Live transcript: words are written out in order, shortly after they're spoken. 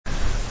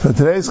For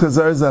today's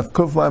Chazar is Daf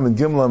Kuf Lam and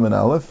Gimel Lam and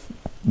Aleph.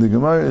 The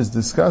Gemara is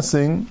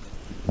discussing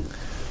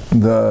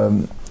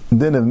the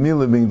din of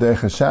Mila being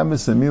Deicha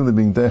Shabbos and Mila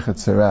being Deicha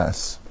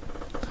Tzeras.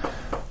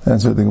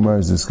 That's what the Gemara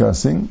is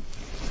discussing.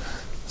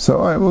 So,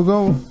 alright, we'll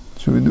go.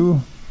 Should we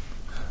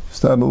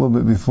start a little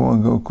bit before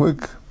and go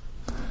quick?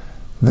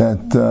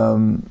 That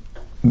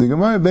the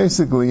Gemara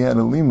basically had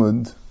a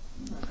limud.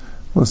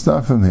 We'll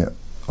start from here.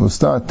 We'll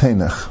start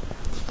Teinach.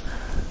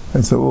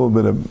 It's a little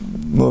bit in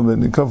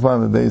Kuf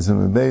Lam and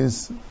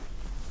Beis,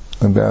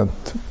 about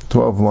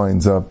 12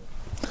 lines up.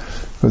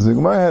 Because the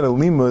Gemara had a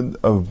limud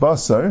of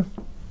Basar,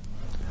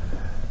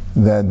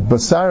 that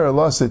Basar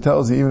Allah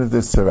tells you even if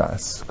there's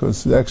Saras.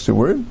 Because the extra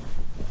word,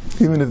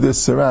 even if there's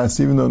Saras,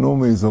 even though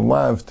normally it's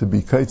allowed to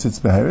be Kaitzitz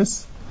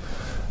Beheris,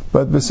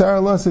 but Basar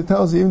Allah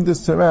tells you even if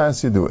there's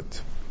Saras, you do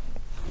it.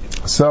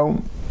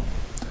 So,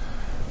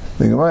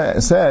 the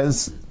Gemara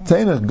says,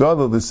 Teinach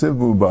gadol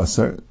desivbu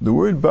basar. The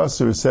word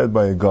basar is said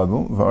by a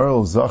gadol.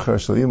 V'arol zachar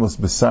shalimos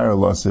besar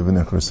lasiv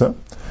v'nechrasa.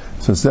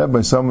 So said by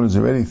someone who's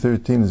already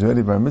 13, is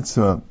already bar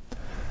mitzvah,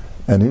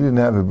 and he didn't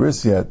have a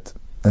bris yet,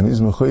 and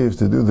he's mechuyev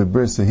to do the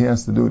bris, so he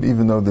has to do it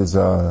even though there's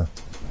a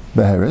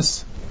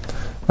beheris,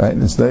 right?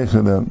 It's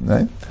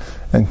right?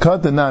 And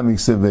kata nami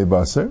ksivvei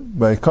basar.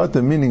 By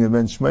kata meaning of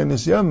ben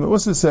shmeinis yam, it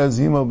also says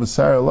himal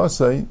besar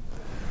lasai.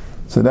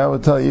 So that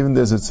would tell you even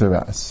there's a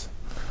tzeras.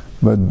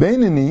 But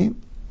Beinani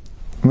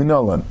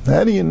Minolan.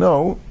 How do you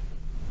know?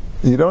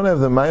 You don't have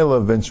the Maila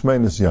of Ben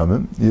Shmeinis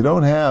Yamim. You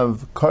don't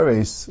have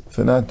Kares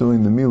for not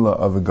doing the Mila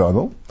of a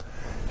Gadol.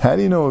 How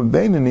do you know of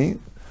Beinani,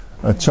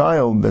 a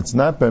child that's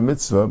not by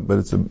mitzvah, but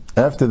it's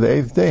after the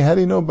 8th day? How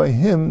do you know by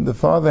him the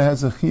father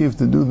has a chiv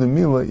to do the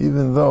Mila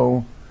even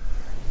though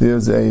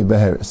there's a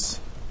Beheris?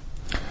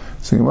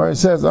 So Gemara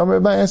says, Amar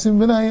Rabbi Yasim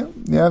Benaya,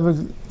 you have a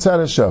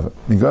tzad shava.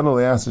 You got all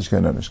the asher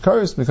shkein anish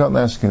karis, mikal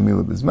nash shkein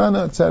mila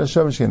bizmana, tzad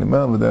shava shkein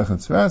emel v'derech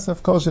l'tzeras,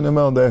 af kol shkein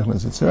emel derech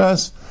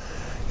l'tzeras,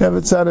 you have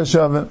a tzad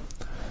shava.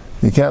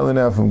 You can't learn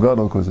out from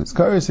gadol because it's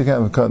karis, you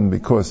can't have cotton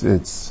because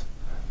it's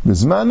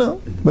bizmana,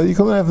 but you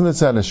can learn out from the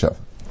tzad shava.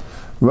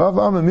 Rav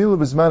Amar mila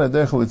bizmana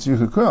derech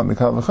l'tzicha kral,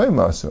 mikal v'chay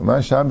maso, ma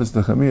shabbos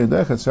dechamir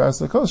derech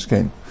l'tzeras l'kol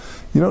shkein.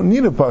 You don't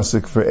need a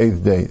pasuk for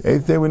 8th day.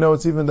 8th day we know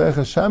it's even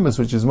Deicha Shabbos,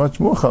 which is much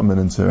more chamin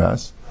in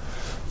Tzeras.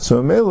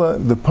 So Mela,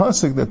 the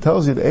pasuk that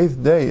tells you the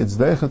 8th day it's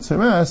Deicha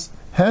Tzeras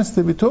has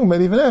to be talking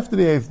about even after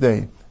the 8th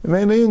day. It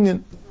made a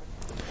union.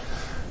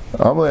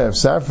 Amalei of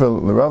Safra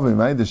l'Rav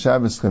Imay the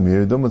Shabbos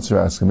Chamir Dumut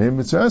Tzeras Chamir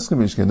B'Tzeras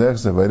Chamir Shkei Deicha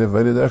Zavayda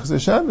Vayda Deicha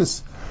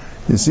Shabbos.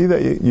 You see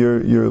that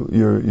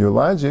your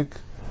logic,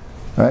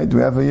 right?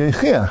 We have a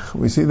Yechiach.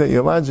 We see that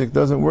your logic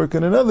doesn't work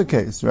in another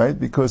case, right?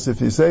 Because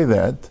if you say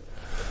that,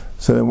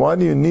 so then why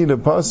do you need a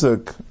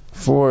pasuk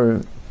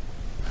for,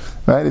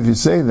 right, if you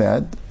say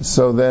that,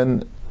 so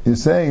then you're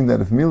saying that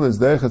if Mila is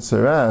Deicha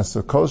Tzeras,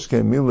 or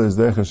Kolshke Mila is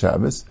Deicha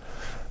Shabbos,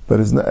 but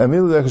it's not,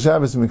 Mila Deicha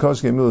Shabbos and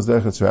Kolshke Mila is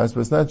Deicha Tzeras,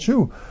 but it's not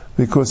true,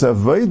 because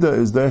Avodah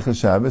is Deicha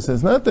Shabbos and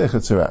it's not Deicha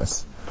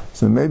Tzeras.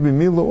 So maybe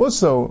Mila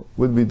also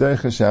would be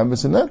Deicha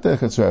Shabbos and not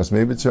Deicha Tzeras.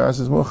 Maybe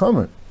Tzeras is more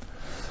Chomer.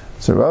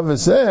 So Rava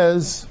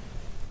says,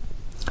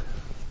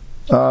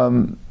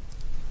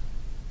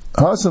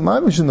 that's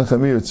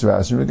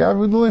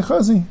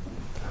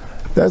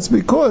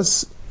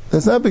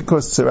not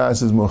because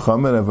Tzeras is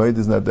Muhammad and Avodah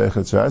is not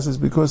Deicha Tzeras. It's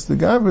because the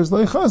Gavra is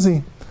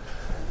Leichazi.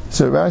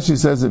 So Rashi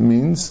says it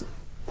means.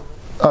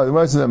 The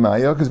Gemara says that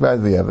Ma'ayok is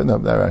bad to V'yevad. No,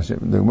 not Rashi.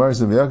 The Gemara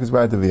says Ma'ayok is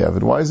bad to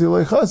V'yevad. Why is he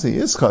Leichazi? He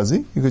is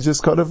Chazi. You could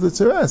just cut off the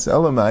Tzeras.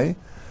 Elamai,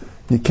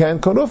 you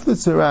can't cut off the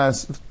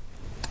Tzeras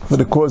for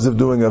the cause of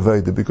doing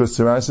Avodah because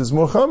Tzeras is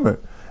Muhammad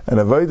and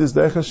Avodah is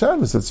Deicha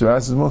Shabbos. So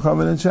Tzeras is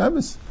Muhammad and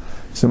Shabbos.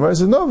 So Gemara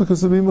says no,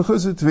 because it'll be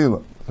mechusar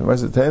tvila. So Gemara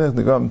says Teinach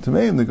negam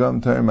tameim,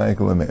 negam tarim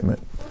ma'ikol ameim.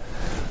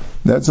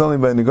 That's only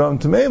by negam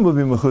tameim will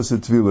be mechusar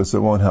tvila, so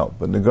it won't help.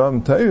 But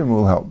negam tarim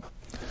will help.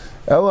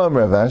 Elam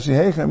Ravashi,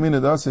 hey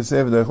chamina dasa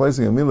sev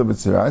derechleising amila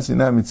b'tzeras,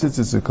 yinah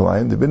mitzitzis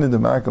u'kalayim, debina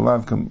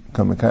demakalav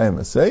kamakayim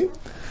asay,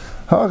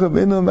 hacha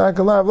bina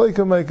demakalav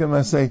leikamayim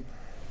asay.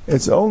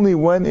 It's only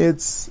when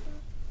it's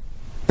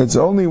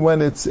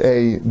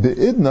a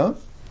be'idna,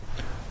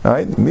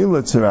 right?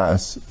 Mila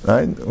Tzeras,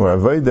 right? Or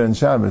Avodah and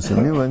Shabbos,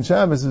 and Mila and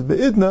Shabbos is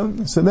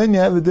Be'idna, so then you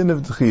have the din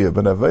of Tchiyah.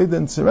 But Avodah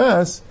and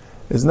Tzeras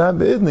is not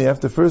Be'idna. You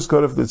have to first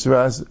cut off the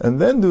Tzeras and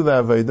then do the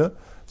Avodah.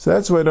 So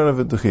that's why I don't have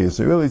a Tchiyah.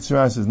 So really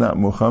Tzeras is not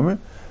Muhammad.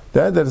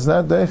 That is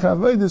not Deicha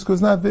Avodah is because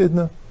it's not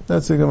Be'idna.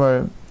 That's the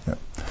Gemara.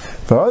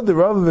 For the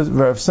Rav of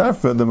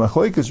Safra, the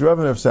Machlok is Rav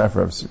of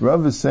Safra.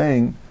 Rav is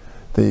saying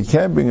that you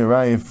can't bring a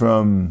raya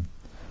from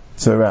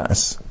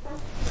Tzeras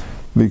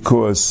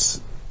because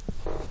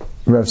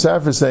Rav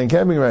Safra is saying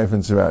can't bring a raya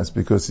from Tzeras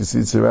because you see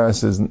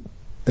Tzeras is you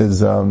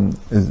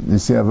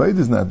see Avodah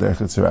is not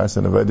Deicha Tzeras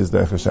and Avodah is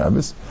Deicha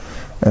Shabbos,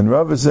 and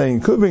Rav is saying you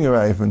could bring a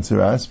raya from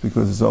Tzeras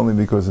because it's only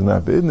because it's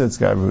not Be'idna, it's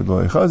Gavra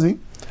L'Leichazi.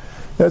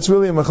 That's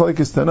really a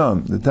Machlokes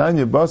Tanam. The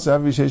Tanya Basa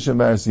Avisheisha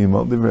Baras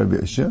Yimol the Rabbi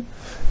Yosha.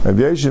 Rabbi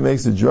Yosha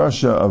makes the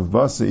drasha of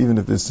Basa even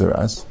if there's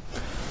Tzeras.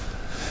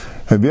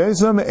 Rabbi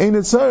Yosha ain't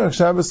it Tzarech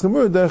Shabbos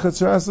Chamur Deicha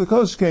Tzeras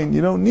L'Kol Shkein.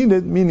 You don't need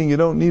it, meaning you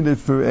don't need it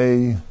for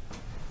a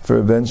for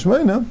a Ben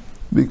Shmeina,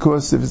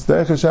 because if it's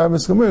Derech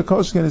HaShabbos Gamur, Kol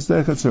Sheken is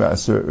Derech HaTzeras.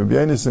 So Rabbi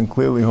Yonason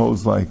clearly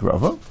holds like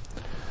Rava,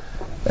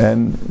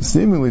 and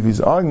seemingly if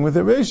he's arguing with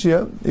a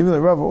Rashia, even though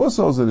Rava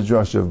also holds that the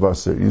drasha of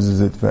Basar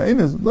uses it for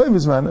Einis,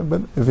 Leib's manner,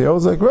 but if he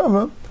holds like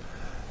Rava,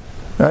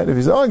 right, if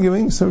he's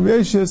arguing, so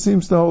Rashia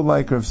seems to hold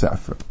like Rav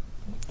Safra.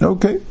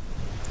 Okay.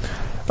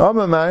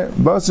 Amamai,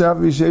 Basar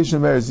Havishesh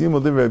Meres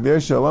Yimul Div Rabbi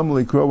Yosha Alam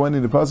Likro, when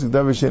in the pasuk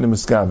Davar Shein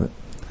Miskaven.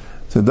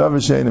 So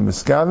Davar Shein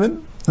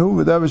Miskaven, who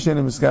with Davar Shein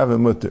Miskaven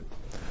Mutter.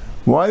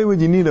 Why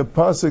would you need a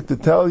pasuk to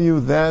tell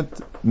you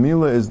that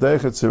Mila is Derech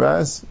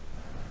HaTzeras?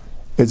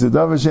 It's a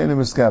Davar Shein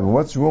Miskaven.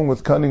 What's wrong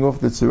with cutting off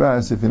the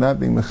Tzeras if you're not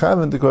being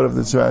Mechaven to cut off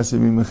the Tzeras,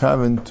 you're being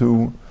Mechaven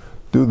to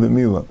do the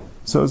Mila?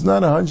 So it's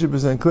not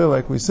 100% clear,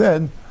 like we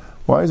said.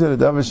 Why is it a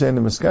Davar Shein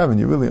Miskaven?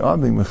 You really are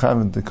being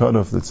Mechaven to cut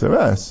off the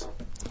Tzeras.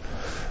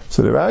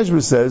 So the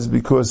Rashba says,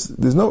 because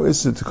there's no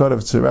issur to cut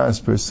off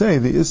tzeras per se,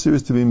 the issur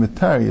is to be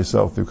mitar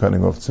yourself through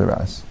cutting off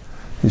tzeras.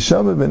 The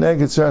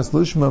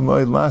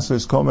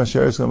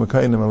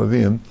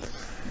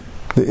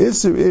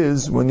issur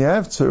is, when you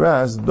have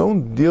tzeras,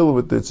 don't deal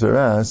with the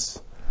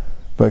tzeras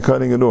by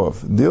cutting it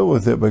off. Deal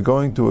with it by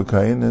going to a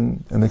kain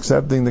and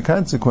accepting the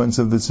consequence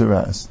of the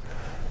tzeras.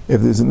 If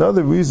there's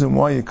another reason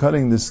why you're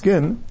cutting the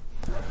skin,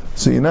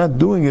 so you're not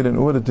doing it in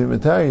order to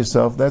imitate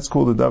yourself, that's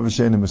called a Davar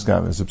Shein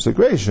Miskaven. It's a Psik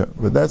Reisha,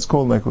 but that's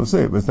called, like we'll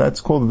say, but that's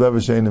called a Davar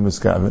Shein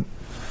Miskaven.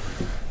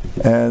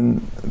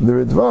 And the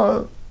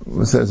Ritva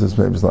says it's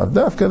maybe Slav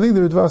Dafka. I think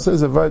the Ritva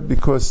says it right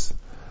because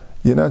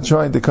you're not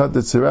trying to cut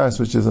the tzeras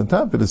which is on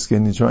top of the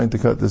skin, you're trying to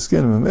cut the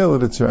skin, and the middle of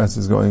the tzeras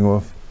is going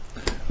off.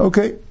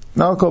 Okay,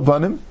 now I'll call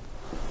upon him.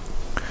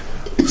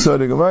 So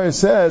the Gemara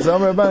says,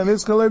 Amar Rabbanan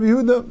Iskal Rabbi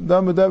Yehuda,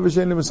 Davar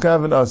Shein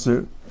Miskaven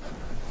Asur.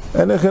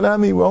 And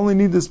Echanami, we only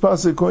need this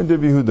pasuk according to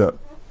Yehuda.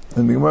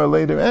 And the Gemara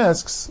later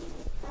asks,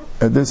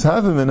 at this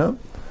Havamina,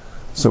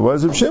 so what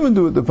does Reb Shimon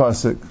do with the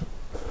pasuk?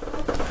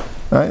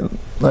 Right?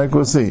 Like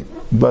we'll see.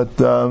 But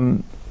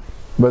the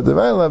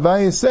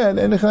Abaye said,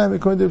 and Echanami,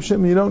 according to Reb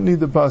Shimon, you don't need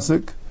the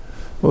pasuk.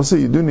 We'll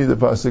see, you do need the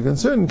pasuk in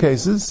certain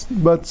cases,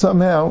 but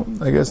somehow,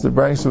 I guess the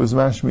Brangster was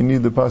mashmi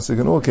need the pasuk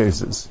in all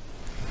cases.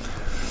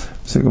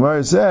 So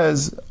Gemara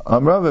says,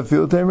 Amrava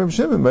fil teim Reb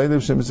Shimon, by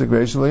Reb Shimon Psik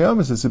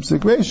Layamis, it's a Psik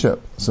Reisha.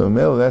 So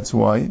male, that's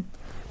why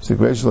Psik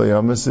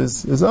Layamis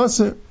is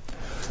Aser.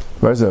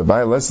 Gemara says,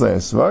 Abai Lesle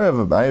Asvara,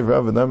 Abai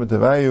Rav Adam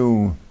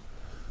Tavayu,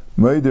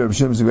 Moeder Reb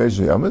Shimon Psik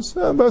Layamis,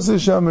 Basar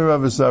Shami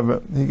Rav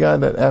Savra. He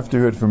got that after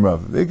he heard from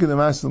Rav. Vikad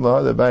Master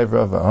Lahad Abai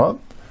Rav Aha.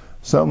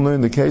 Some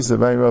learn the case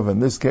of Abai Rav. In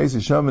this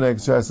case, Shaman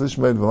Extras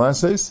Lishmaid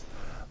Velases,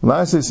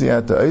 Lases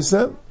Yata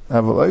Isa,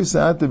 Aval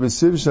Isa Ata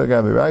Besiv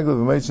Shagabi Ragel,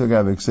 Vemait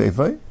Shagabi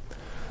Ksefai.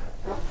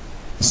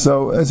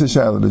 So that's a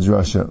shayla the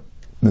drasha.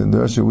 The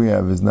drasha we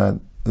have is not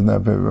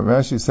very.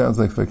 Rashi sounds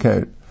like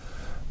fakir.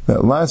 That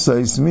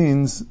lasais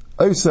means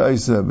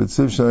isa but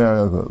siv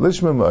shalayar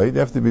lishma ma'id. You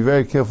have to be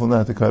very careful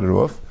not to cut it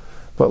off.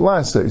 But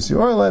lasais you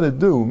are allowed to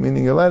do,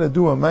 meaning you're allowed to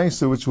do a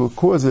ma'isa which will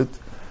cause it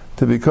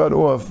to be cut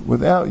off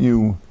without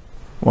you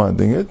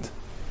wanting it.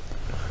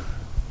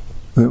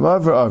 The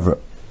avra.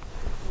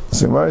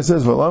 So Gemara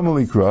says, "V'lam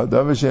likra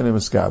davar she'enim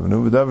miskaven,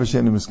 u'davar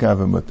she'enim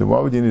miskaven mutter." Why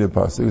would you need a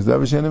pasuk? Because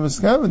davar she'enim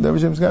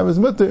miskaven is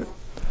mutter.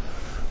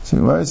 So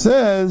Gemara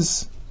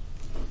says,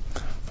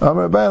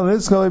 "Amar Abai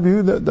Nitzkal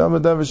Yehuda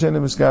davar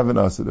she'enim miskaven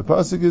aser." The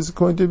pasuk is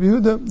according to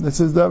Yehuda that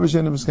says davar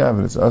she'enim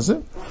miskaven it's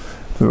aser.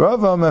 The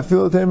Rava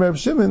mafil teim Reb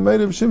Shimon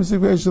made Reb Shimon Psik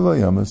Reisha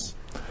Layamis,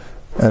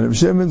 and Reb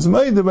Shimon's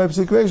made by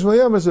Psik Reisha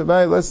Layamis.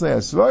 Abai Lesnei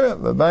Asvara,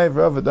 Abai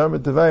Rav Adam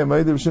Tavai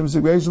made Reb Shimon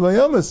Psik Reisha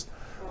Layamis.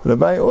 But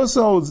Abai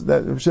also holds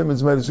that Reb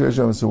Shimon's made a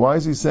Shemim. So why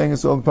is he saying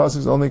it's all the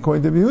pasuk only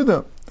according to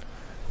Yehuda?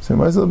 So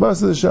Ma'aseh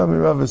Basar the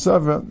Shami Rav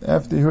Savra,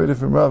 after he heard it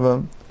from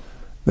Rava,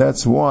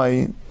 that's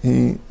why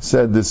he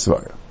said this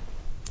svara.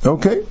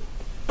 Okay.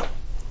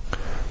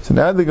 So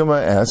now the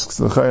Gemara asks,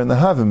 L'chayr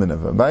Nahavim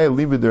Abai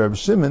Libid Reb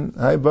Shimon,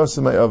 Hai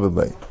Basar Mai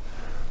Avadlei.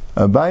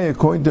 Abai,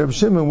 according to Reb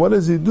Shimon, what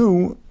does he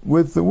do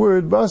with the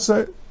word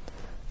Basar?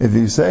 If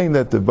he's saying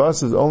that the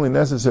Basar is only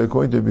necessary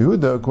according to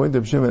Yehuda, according to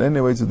Reb Shimon,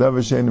 anyway, it's a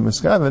Davar She'enim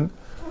Miskaven.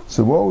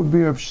 So what would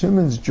be Reb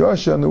Shimon's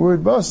drasha on the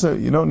word Basar?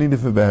 You don't need it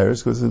for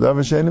Beharis because it's a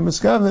Davar She'enim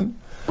Miskaven.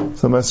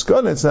 So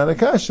Maskana, it's not a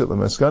kasha. The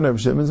Maskana Reb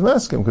Shimon's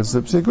maskim because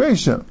it's a Psik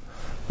Reisha.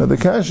 But the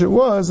kasha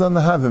was on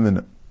the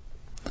Havimina.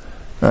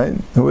 Right?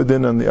 Who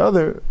then on the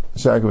other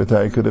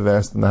Shakavatari could have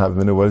asked on the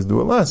Havimina what is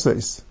do a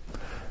lases.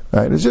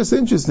 Right? It's just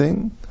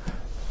interesting.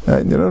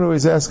 Right? You don't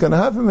always ask on the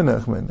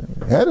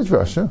Havimina. He had a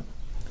drasha.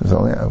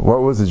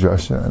 What was the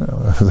drasha? I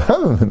know. It was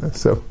Havamina.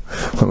 So,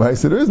 when I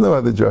said there is no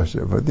other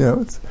drasha, but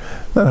it's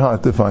not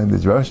hard to find the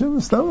drasha.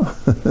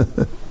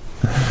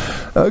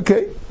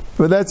 Okay,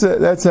 but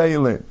that's how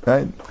you learn,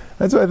 right?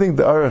 That's why I think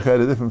the Aruch had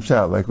a different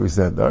shot, like we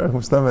said. The Aruch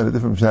Mustam had a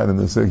different shot in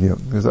the Sugya,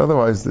 because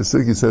otherwise the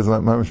Sugya says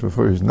like Mamash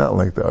before is not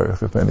like the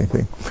Aruch, if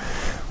anything.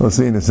 We'll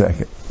see in a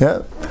second.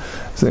 Yeah.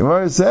 So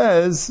Gemara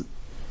says,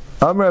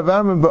 Amar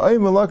Avamim ba'ay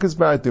malakas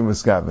ba'atum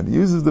miskaven. He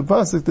uses the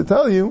pasuk to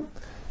tell you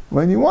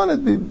when you want it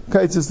to be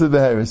kaitzis to the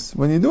Beharis,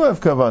 when you do have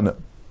kavanah.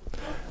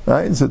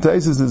 Right? So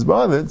Taisus is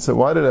bothered, so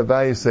why did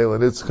Abaye say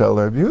L'Ritzcha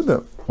L'Reb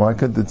Yehuda? Why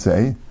couldn't it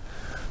say,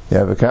 you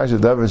have a kasha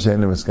davar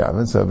she'enu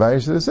miskaven, so Abaye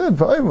should have said,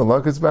 fine,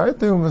 malachas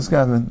b'artu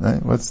miskaven,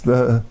 right?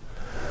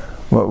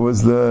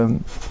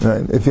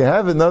 Right? If you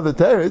have another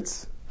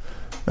teretz,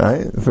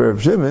 right, for Reb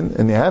Shimon,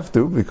 and you have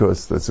to,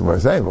 because that's what we're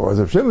saying, but what does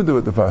Reb Shimon do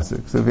with the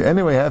pasuk? So if you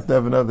anyway have to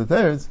have another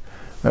teretz,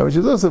 right, which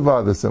is also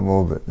bothersome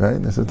a little bit,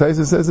 right? So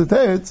Taisus says the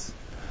teretz,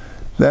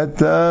 that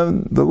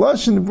the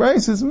lashon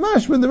price is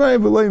mashma d'may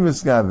b'loy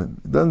miskaven.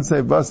 It doesn't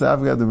say basa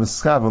avgad the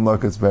miskaven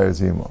lokas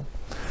beres himo.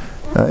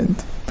 Right?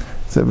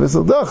 It's a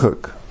vissel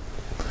dachuk.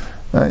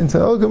 Right?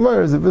 So all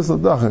Gemara is a vissel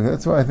dachuk.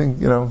 That's why I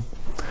think, I don't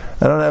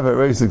have a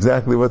race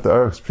exactly what the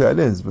Aruch's pshat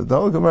is, but the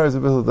whole Gemara is a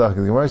vissel dachuk.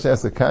 The Gemara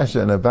asks the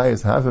kasha and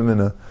Abayis have him in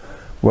a,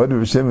 what did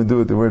Rishim do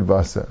with the word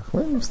basa?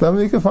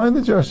 Well, you can find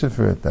the Joshua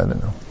for it. I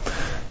don't know.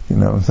 You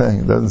know what I'm saying?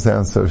 It doesn't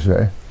sound so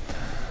sure.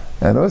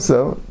 And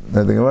also,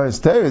 the Gemara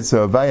is teretz,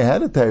 so Abaye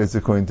had a teretz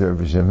according to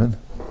Rabbi Shimon.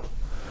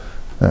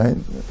 Right?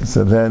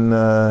 So then,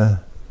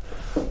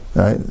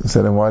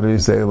 why did he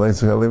say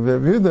L'Eitzach Alev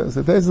Rabbi Yehuda?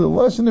 So Taisus, the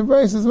lashon of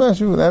Bryce is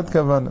mashma without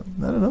kavanah.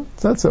 I don't know.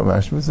 It's not so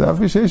mashma. It's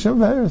avgishei shem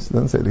v'haris. It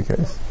doesn't say the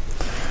case.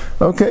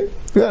 Okay.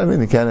 Yeah,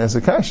 you can't ask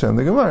a kasha on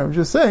the Gemara. I'm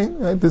just saying,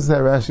 right? This is how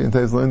Rashi and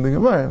Taisus learned the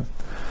Gemara.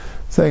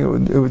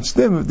 Saying it would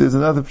stem if there's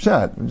another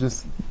pshat. I'm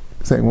just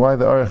saying why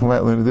the Aruch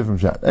might learn a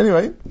different pshat.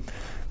 Anyway,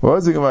 what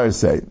does the Gemara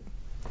say?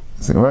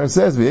 So Gemara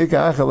says, it's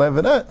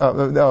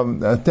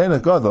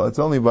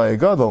only by a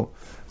gadol,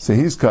 so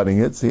he's cutting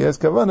it, so he has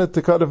kavanah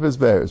to cut off his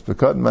bears.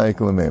 But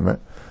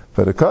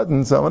a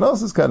cotton, someone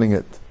else is cutting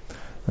it.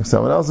 If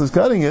someone else is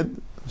cutting it,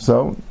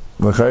 so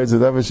it's a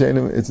davar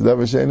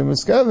she'enu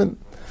miskaven.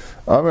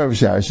 Amar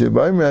Avshashi,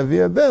 b'Amar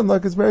Avia ben,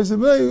 like it's bears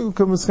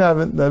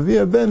miskaven. The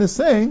Avia ben is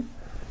saying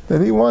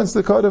that he wants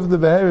to cut off the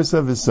bears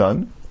of his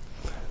son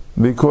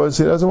because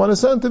he doesn't want his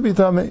son to be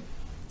tamei.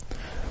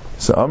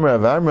 So Amar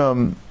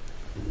Avamram.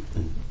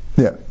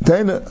 Yeah,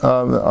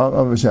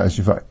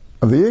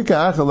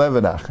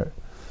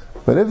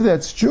 but if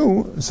that's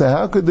true, so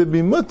how could there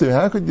be mutter?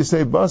 How could you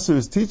say Basar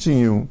is teaching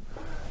you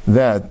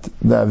that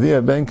the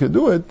Avia Ben could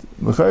do it?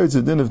 It's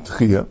a din of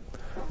tchiyah,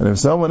 and if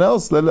someone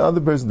else let the other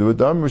person do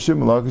it,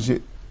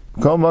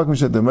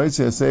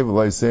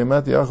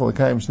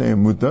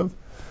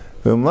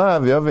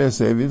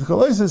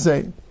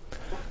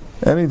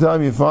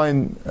 anytime you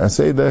find a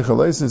Seidah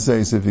Chalaisa say,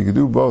 if you could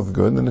do both,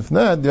 good, and if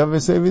not, you have a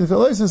Seidah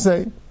Chalaisa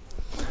say.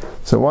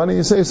 So why don't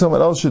you say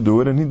someone else should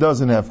do it and he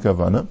doesn't have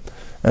kavanah?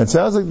 And it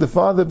sounds like the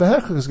father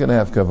Behechach is going to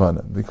have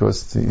kavanah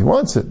because he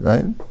wants it,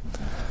 right?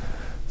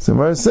 So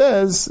Mar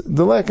says,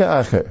 the leka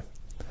acher.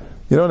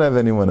 You don't have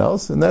anyone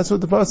else, and that's what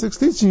the pasuk is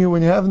teaching you.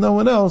 When you have no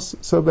one else,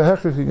 so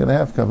Behechach you're going to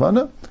have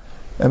kavanah,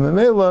 and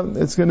Memela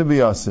it's going to be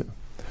asir,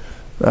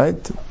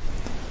 right?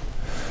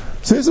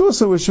 So it's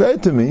also a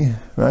shvei to me,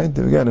 right?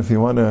 Again, if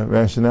you want a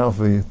rationale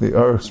for the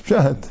Aruch's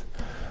pshat,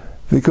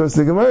 because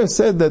the Gemara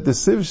said that the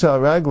Siv Shal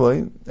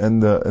Ragloi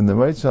and the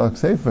Mait Shal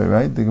Kseifer,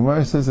 right? The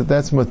Gemara says that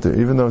that's mutter,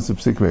 even though it's a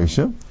psik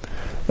ratio,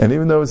 and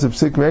even though it's a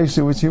psik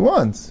ratio which he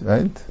wants,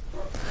 right?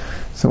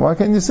 So why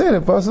can't you say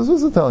that? Pasuk is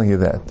also telling you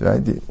that,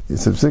 right?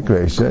 It's a psik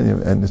ratio,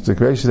 and it's a psik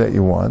ratio that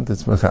you want,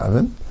 it's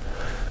mechaven.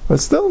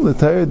 But still, the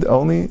Torah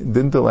only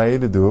didn't allow you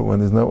to do it when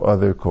there's no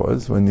other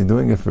cause, when you're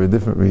doing it for a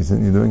different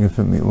reason, you're doing it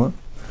for milah.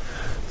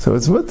 So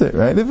it's mutter,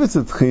 right? If it's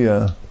a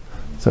tchiyah,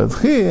 so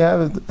tchiyah you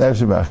have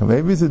shabachim.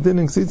 Maybe it's a din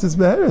in tzitzis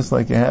beheres,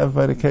 like you have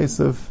by the case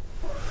of,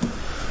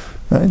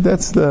 right?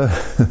 That's the,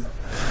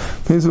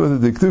 these were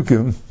the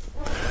diktukim,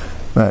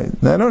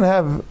 right? Now I don't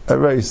have a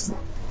race,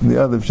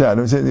 the other pshat.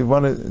 I'm saying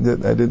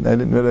I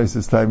didn't realize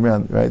this time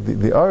around, right?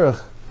 The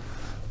Aruch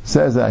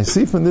says, I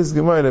see from this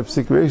Gemara that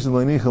psik reish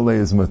l'nichale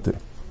is mutter.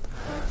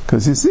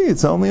 Because you see,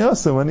 it's only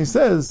also when he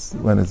says,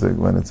 when it's a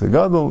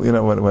gadol, when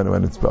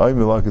it's ba'ay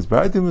milakis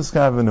ba'aytim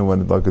miskaven, and when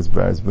it's lakas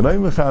ba'ayis b'nai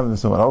mechaven, and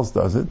someone else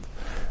does it,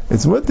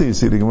 it's mutter. You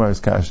see, the Gemara's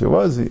kasha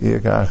was,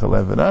 yekach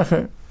eleven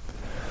acher,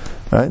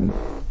 right?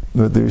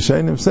 But the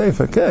Rishonim say,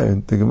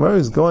 okay, the Gemara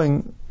is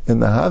going in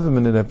the havim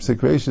and the psik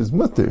reish is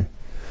mutter.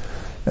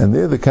 And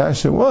there the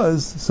kasha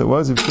was, so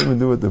was if Shimon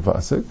do with the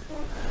pasuk,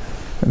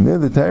 and there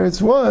the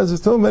teretz was,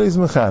 it's told about he's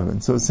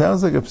mechaven. So it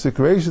sounds like a psik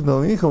reish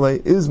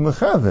l'nichale is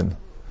mechaven.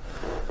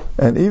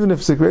 And even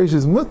if Sikresh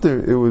is mutter,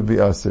 it would be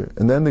Aser.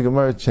 And then the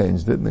Gemara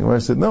changed it. And the Gemara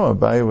said, no,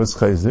 Abaye was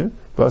Chayzer,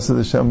 Basa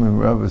the Shem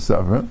Rav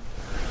Savra,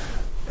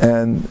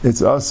 and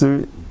it's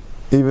Aser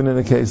even in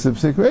a case of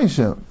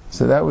Sikresh.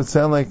 So that would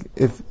sound like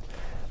if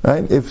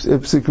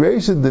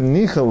Sikresh the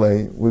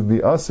Nichale would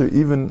be Aser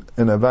even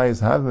in Abaye's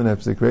Havin,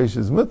 if Sikresh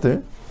is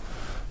mutter,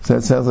 so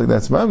it sounds like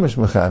that's Mamish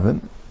Mechaven.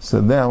 So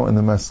now in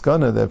the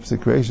Maskana that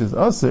Sikresh is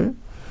Aser,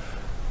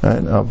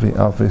 right, Alpi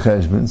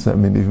Cheshbon, so I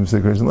mean even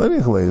Sikresh the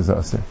Nichale is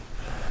Aser.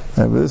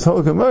 But this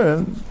whole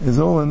Gemara is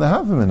all in the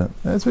half a minute.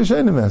 That's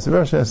Rishonim has.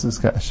 Rashi has this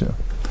kasha,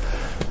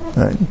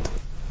 right? And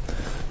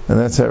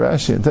that's how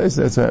Rashi and Taisa.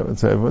 That's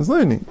how everyone's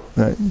learning,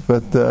 right?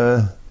 But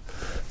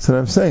so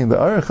I'm saying the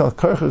Aruch al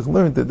Karchach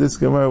learned that this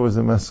Gemara was a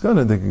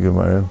maskana dik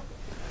Gemara,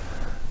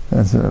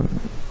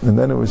 And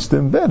then it would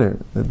stem better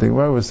that the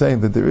Gemara was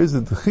saying that there is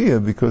a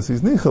Tchiyah because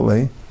he's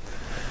Nichalei,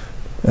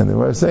 and the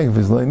Gemara was saying if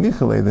he's Lei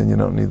Nichalei, then you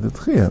don't need the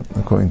Tchiyah,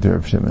 according to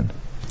Reb Shimon.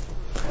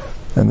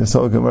 And this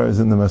whole Gemara is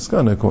in the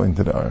Maskana, according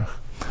to the Aruch.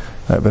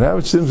 Right, but how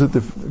it stems with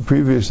the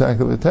previous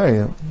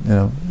Shakalatariya,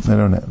 I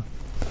don't know.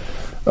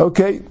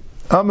 Okay,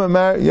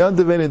 Amamar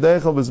Yantav Ene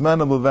Deichel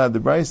B'Zman B'Levad. The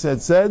Brisa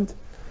had said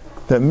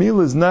that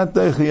Mila is not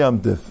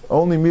Deichel Yamtiv.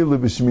 Only Mila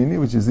B'Shmini,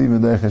 which is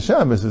even Deichel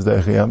Shabbos, is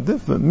Deichel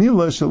Yamtiv. But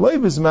Mila Shalei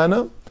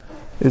B'Zmana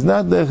is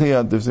not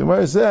Deichel Yamtiv. So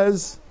Gemara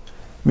says,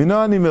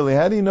 Minani Mili.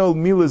 How do you know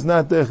Mila is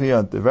not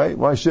Deichel Yamtiv? Right?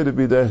 Why should it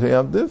be Deichel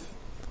Yamtiv?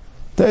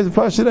 Today's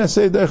Pasha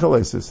say Deichel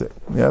Eisasei.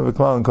 You have a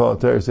clown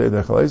called Terry say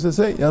Deichel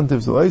Eisasei.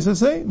 Yamtiv's an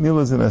Eisasei.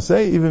 Mila is an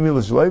Asei. Even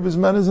Mila Shalei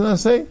B'Zmana is an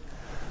Asei.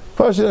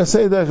 Pasha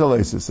say Deichel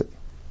Eisasei.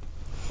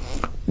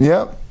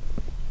 Yeah.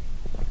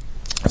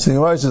 So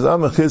Gemara says,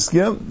 "Am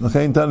Chizkiya,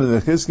 l'chein tanu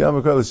de Chizkiya,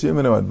 am kol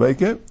Shimon ad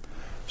Baker,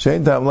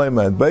 shein tam lei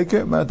mad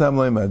Baker, ma tam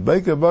lei mad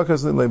Baker,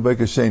 bakas lei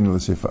Baker shein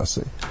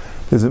l'shifasei."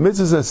 There's a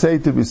mitzvah that say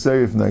to be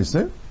serif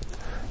nicer,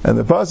 and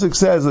the pasuk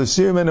says,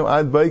 "L'shir menu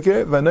ad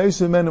Baker,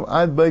 v'noisu menu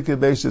ad Baker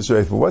beishes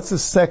reifa." What's the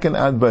second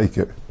ad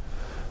Baker?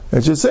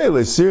 It should say,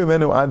 "L'shir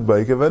menu ad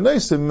Baker,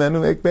 v'noisu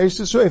menu ek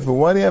beishes reifa."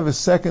 Why do you have a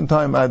second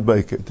time ad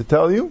Baker? To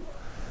tell you,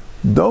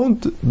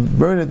 don't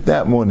burn it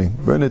that morning.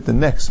 Burn it the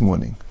next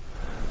morning.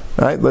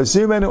 Right?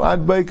 L'shir menu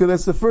ad Baker,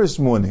 that's the first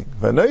morning.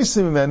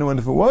 V'noisu menu, and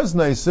if it was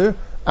nicer,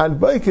 ad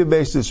Baker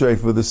beishes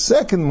reifa. The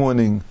second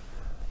morning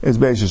is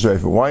beishes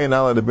reifa. Why are you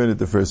not allowed to burn it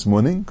the first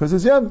morning? Because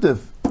it's Yom Tov.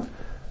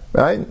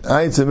 Right?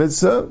 It's a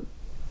mitzvah.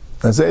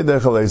 I say the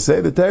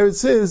Torah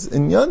says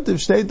in Yom Tov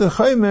shtei the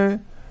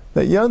chaymer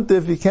that Yom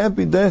Tov you can't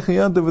be deichel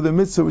Yom Tov with a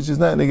mitzvah which is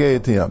not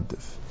negayah to Yom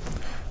Tov.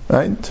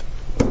 Right?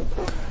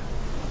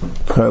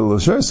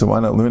 So why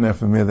not learn that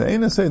from me? The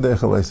ain't say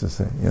deichel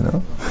say,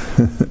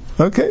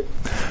 Okay,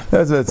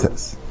 that's what it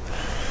says.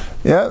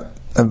 Yeah.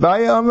 And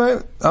Vaya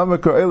Amar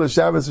Ko'el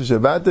Shabbos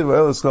v'Shabbativ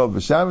v'Oel Eschol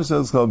b'Shabbos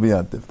Oel Eschol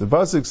b'Yantiv. The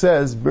pasuk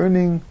says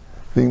being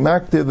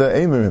maktir the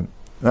Amirim.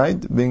 Right?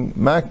 Being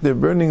maktir,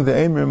 burning the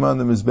Amirim on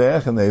the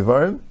Mizbeach and the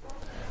Eivarim.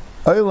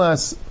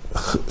 Oilas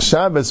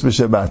Shabbos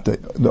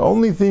v'Shabbativ. The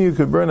only thing you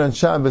could burn on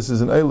Shabbos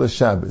is an Oilas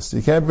Shabbos.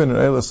 You can't burn an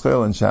Oilas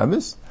Chol on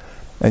Shabbos.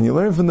 And you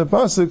learn from the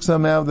pasuk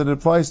somehow that it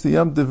applies to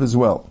Yom Tov as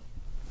well.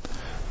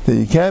 That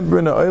you can't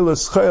burn an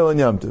Oilas Chol on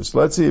Yom Tov. So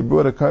let's say you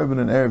brought a carbon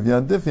in Erev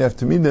Yom Tov, you have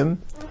to meet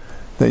him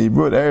that you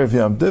brought Erev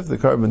Yom Tov, the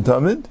carbon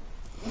tamid,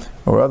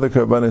 or other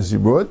carbonas you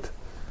brought.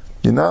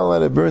 You're not allowed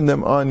to burn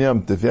them on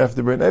Yom Tov. You have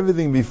to burn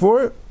everything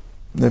before.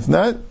 If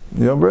not,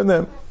 you don't burn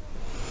them.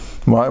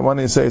 Why don't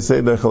you say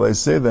deichel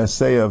eisei? The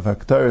say of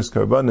haktaris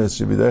karbanis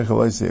should be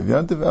deichel eisei of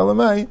Yom Tov.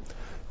 Elamai,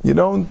 you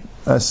don't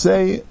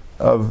say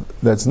of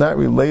that's not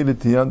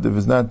related to Yom Tov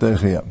is not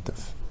deichel Yom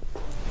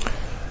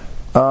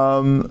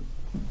Tov.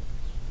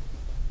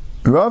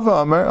 Rava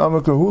Amar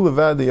Hu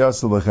Levad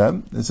Yasel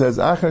Lechem. It says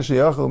Achar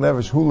Sheyachol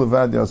Nefesh Hu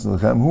Levad Yasel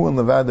Lechem. Hu and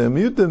Levad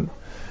Mutim.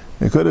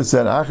 It could have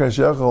said Achar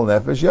Sheyachol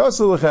Nefesh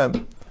Yasel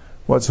Lechem.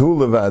 What's Hu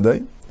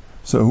Levad?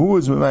 So Hu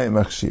is Memayit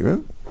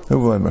Machshir. Hu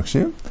V'lay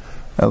Machshir.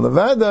 And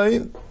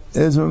Levad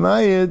is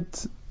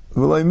Memayit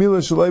V'lay Mila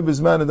Shalei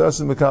B'Zman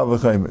Adasim Mekal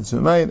V'Chayim. It's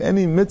Memayit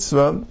any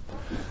mitzvah.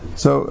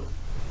 So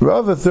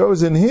Rava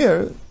throws in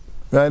here,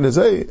 right? As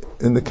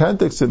in the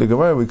context of the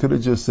Gemara, we could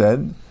have just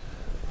said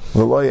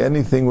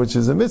anything which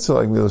is a mitzvah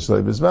like Mila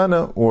Shalei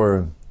B'Zmana,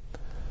 or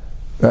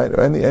right,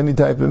 any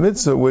type of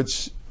mitzvah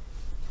which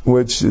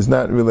is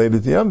not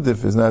related to Yom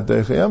Tov, is not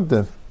Deichel Yom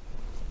Tov.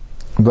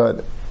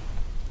 But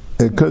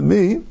it could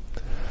be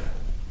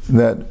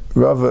that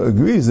Rava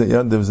agrees that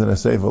Yom Tov is an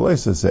Asei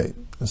v'Leis Asei.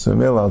 So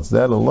Meilal,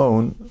 that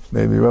alone,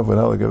 maybe Rava would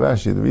hold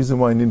Gavashi. The reason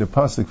why you need a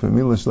pasuk for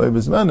Mila Shalei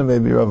B'Zmana,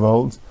 maybe Rava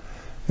holds,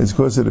 is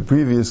because of the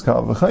previous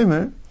Kal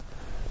V'Chaymer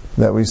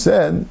that we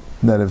said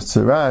that if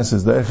Tzeras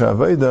is Deichel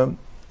Aveda,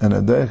 and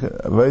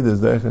Aveda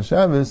is Deichel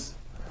Shabbos,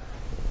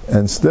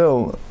 and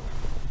still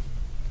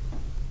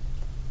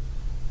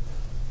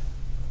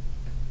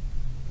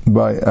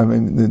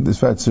this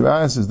fact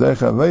Tzeras is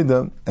Deichel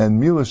Aveda, and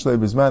Mila Shlei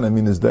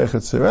B'Zman, is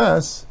Deichel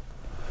Tzeras,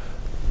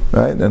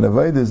 right? And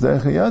Aveda is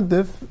Deichel Yom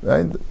Tov,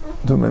 right?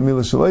 To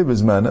Mila Shlei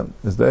B'Zman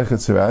is Deichel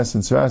Tzeras,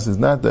 and Tzeras is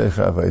not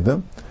Deichel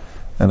Aveda,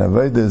 and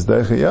Aveda is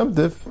Deichel Yom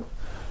Tov.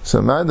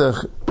 So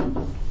Madach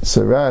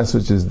Tzeras,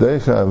 which is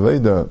Deichel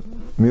Aveda,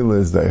 Mila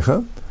is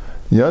Deichel.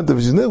 Yom Tov,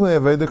 which is Nichlei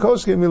Aveda,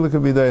 Koshke Mila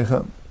could be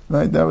Deichel.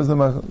 Right? That was the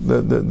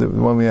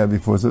one we had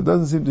before. So it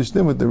doesn't seem to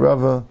stem with the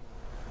Rava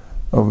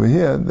over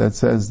here that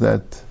says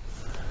that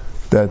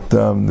Skav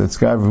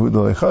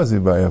Yehuda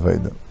Lechazi by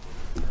Aveda.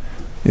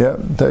 Yeah,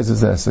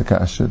 Taisus asks the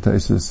Kasha,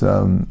 Taisus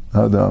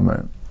Hada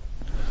Amar.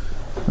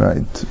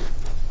 Right.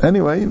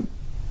 Anyway,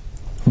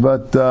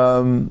 but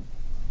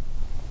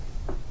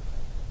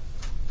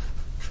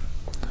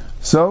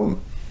so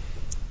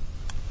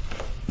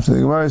the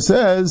Gemara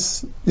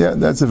says, yeah,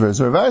 that's a verse.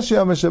 So Rav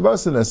Ashi Amar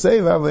Shabbasin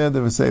Asei Vav Le'yad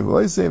V'Asei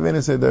V'Leisei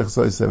V'Enesei Derech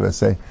Soisei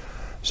V'Asei.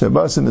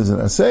 Shabbasin is an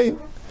Asei,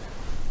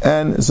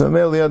 and so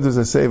Meil Le'yad is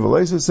Asei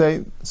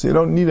V'Leisei. So you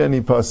don't need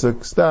any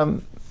pasuk.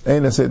 Stam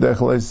and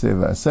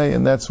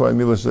that's why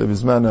Mila Shlev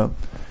Izmana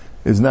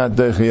is not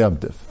Derech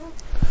Yabtif.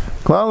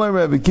 Klal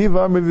Rabbi Kiva,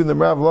 I'm reviewing the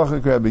Rav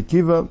Lachak Rabbi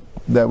Kiva,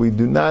 that we're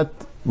not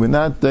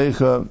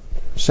Derech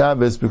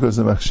Shabbos because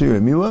of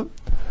Machshir Mila.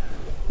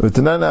 But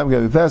Tananam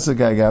Gabi Pesach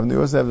Gagav, we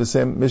also have the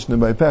same Mishnah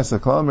by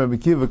Pesach. Klal Rabbi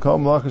Kiva, Kol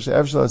Malacha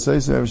She'efshal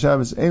Asayis Erev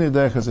Shabbos, Einu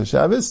Derech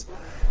Shabbos.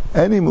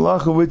 Any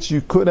malacha which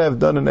you could have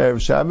done in Erev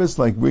Shabbos,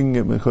 like bringing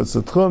it Mechutz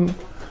Tchum,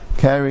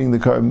 carrying the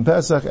carbon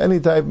Pesach, any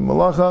type of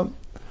malacha,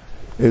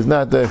 is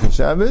not Derech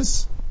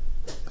Shabbos.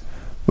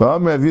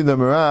 V'amr Avidah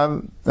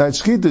Merav, that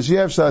Shchita, she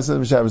have Shabbos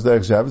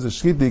Derech Shabbos, the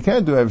Shchita you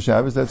can't do Erev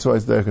Shabbos, that's why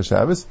it's Derech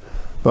Shabbos.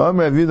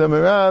 V'amr Avidah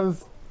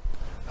Merav,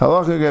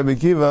 Halacha Rabbi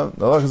Kiva,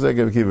 Halacha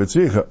Rabbi Kiva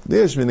Tzricha. The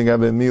Yishmin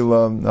Gabi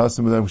Mila,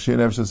 Hasim B'dam Kshin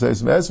Erev Shabbos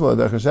Esma,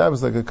 Derech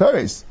Shabbos, like a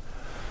kares.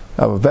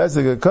 Now,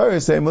 Pesach a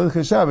kares, say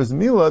Melech Shabbos,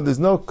 Mila, there's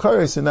no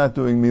kares in not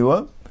doing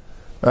Mila.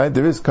 Right?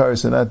 There is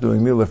kares in not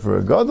doing Mila for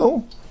a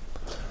gadol,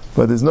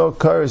 but there's no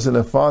kares in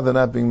a father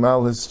not being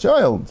mal his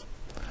child.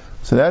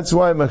 So that's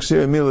why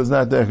Machshir Mila is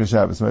not Derech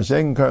Shabbos.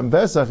 Mashaykin Karban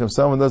Pesach, if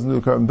someone doesn't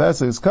do Karban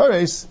Pesach, it's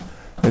kares,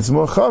 it's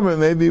more chomer,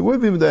 maybe it would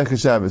be Derech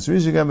Shabbos.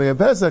 Rishi Gam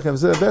Pesach, and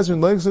said Pesach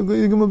like so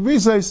good Gimel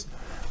Brisais.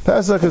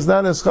 Pesach is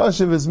not as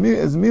chashiv as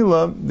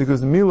Mila,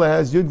 because Mila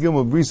has Yud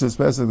Gimel Brisais,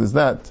 Pesach does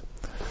not.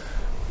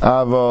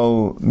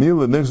 Aval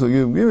Mila Nixel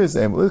Yud Giris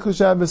Melech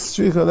Shabbos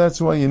Shricha. That's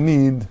why you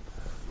need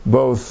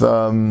both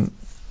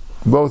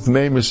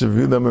Meimish of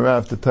Yehuda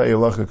Merav to tell you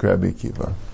Lachak Rabbi Kiva.